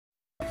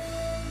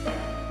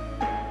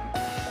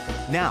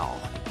Now,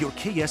 your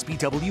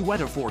KSBW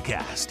weather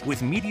forecast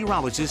with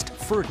meteorologist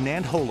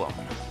Ferdinand Holum.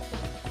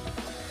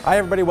 Hi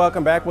everybody,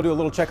 welcome back. We'll do a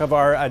little check of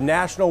our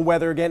national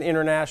weather again,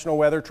 international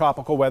weather,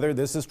 tropical weather.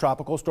 This is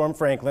Tropical Storm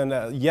Franklin.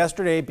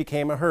 Yesterday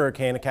became a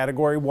hurricane, a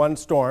Category 1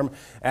 storm,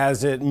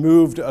 as it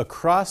moved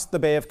across the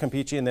Bay of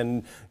Campeche and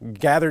then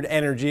gathered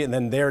energy, and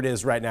then there it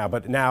is right now.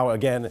 But now,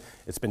 again,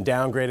 it's been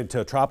downgraded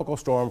to a tropical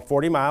storm,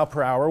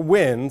 40-mile-per-hour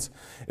winds.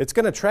 It's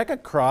going to trek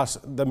across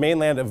the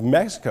mainland of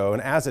Mexico,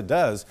 and as it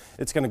does,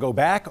 it's going to go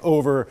back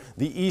over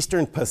the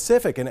eastern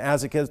Pacific, and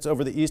as it gets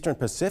over the eastern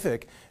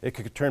Pacific, it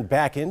could turn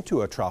back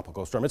into a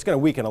tropical storm. It's going to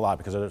weaken a lot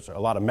because there's a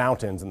lot of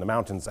mountains, and the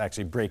mountains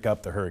actually break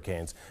up the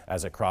hurricanes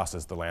as it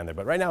crosses the land there.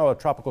 But right now, a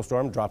tropical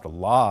storm dropped a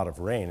lot of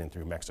rain in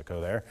through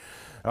Mexico there.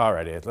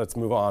 Alrighty, let's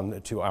move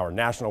on to our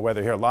national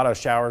weather here. A lot of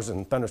showers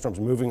and thunderstorms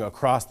moving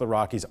across the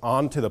Rockies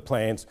onto the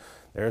plains.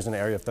 There's an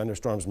area of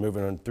thunderstorms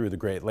moving through the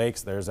Great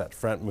Lakes. There's that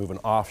front moving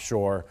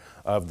offshore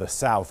of the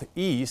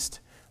southeast.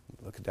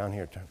 Look down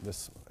here,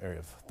 this area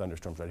of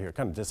thunderstorms right here. It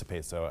kind of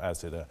dissipates, though,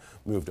 as it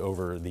moved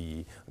over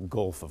the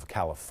Gulf of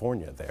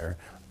California there.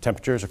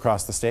 Temperatures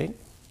across the state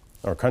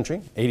or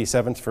country,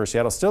 87 for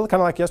Seattle. Still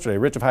kind of like yesterday,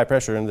 ridge of high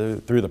pressure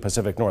through the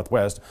Pacific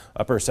Northwest,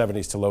 upper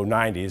 70s to low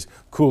 90s.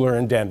 Cooler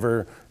in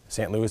Denver,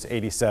 St. Louis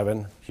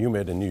 87,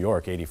 humid in New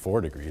York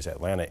 84 degrees,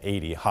 Atlanta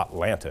 80, hot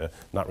Atlanta,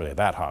 not really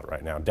that hot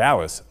right now.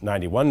 Dallas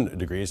 91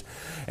 degrees.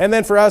 And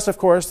then for us, of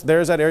course,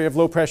 there's that area of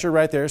low pressure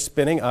right there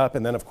spinning up,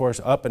 and then of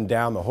course up and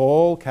down the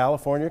whole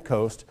California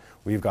coast,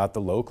 we've got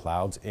the low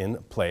clouds in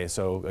play.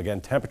 So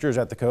again, temperatures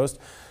at the coast,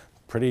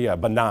 pretty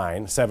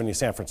benign, 70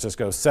 San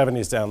Francisco,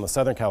 70s down the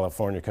Southern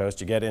California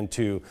coast. You get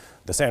into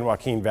the San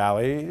Joaquin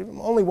Valley,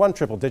 only one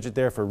triple digit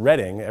there for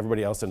Redding,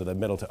 everybody else into the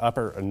middle to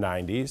upper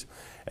 90s.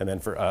 And then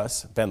for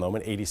us, Ben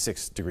Lomond,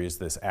 86 degrees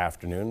this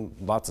afternoon.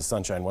 Lots of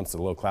sunshine once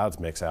the low clouds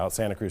mix out.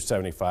 Santa Cruz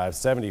 75,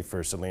 70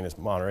 for Salinas,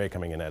 Monterey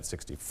coming in at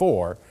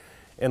 64.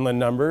 Inland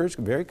numbers,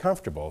 very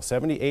comfortable,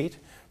 78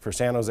 for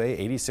San Jose,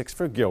 86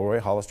 for Gilroy,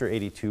 Hollister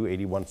 82,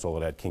 81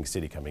 Soledad, King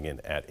City coming in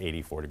at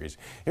 84 degrees.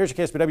 Here's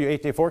your KSBW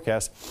 8-day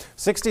forecast.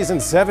 60s and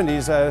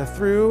 70s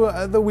through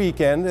the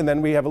weekend, and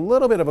then we have a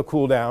little bit of a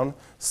cool down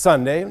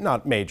Sunday,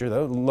 not major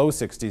though, low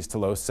 60s to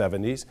low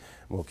 70s.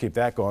 We'll keep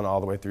that going all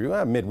the way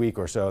through midweek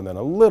or so, and then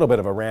a little bit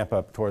of a ramp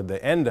up toward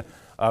the end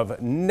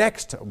of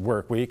next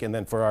work week. And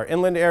then for our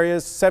inland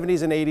areas,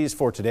 70s and 80s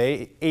for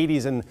today,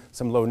 80s and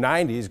some low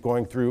 90s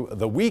going through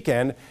the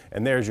weekend.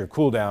 And there's your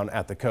cool down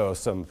at the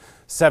coast, some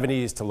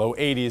 70s to low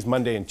 80s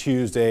Monday and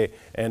Tuesday,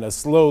 and a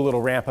slow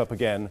little ramp up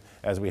again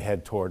as we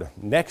head toward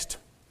next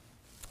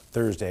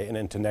Thursday and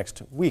into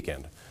next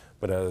weekend.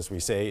 But as we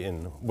say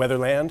in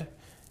Weatherland,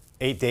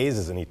 8 days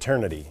is an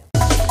eternity.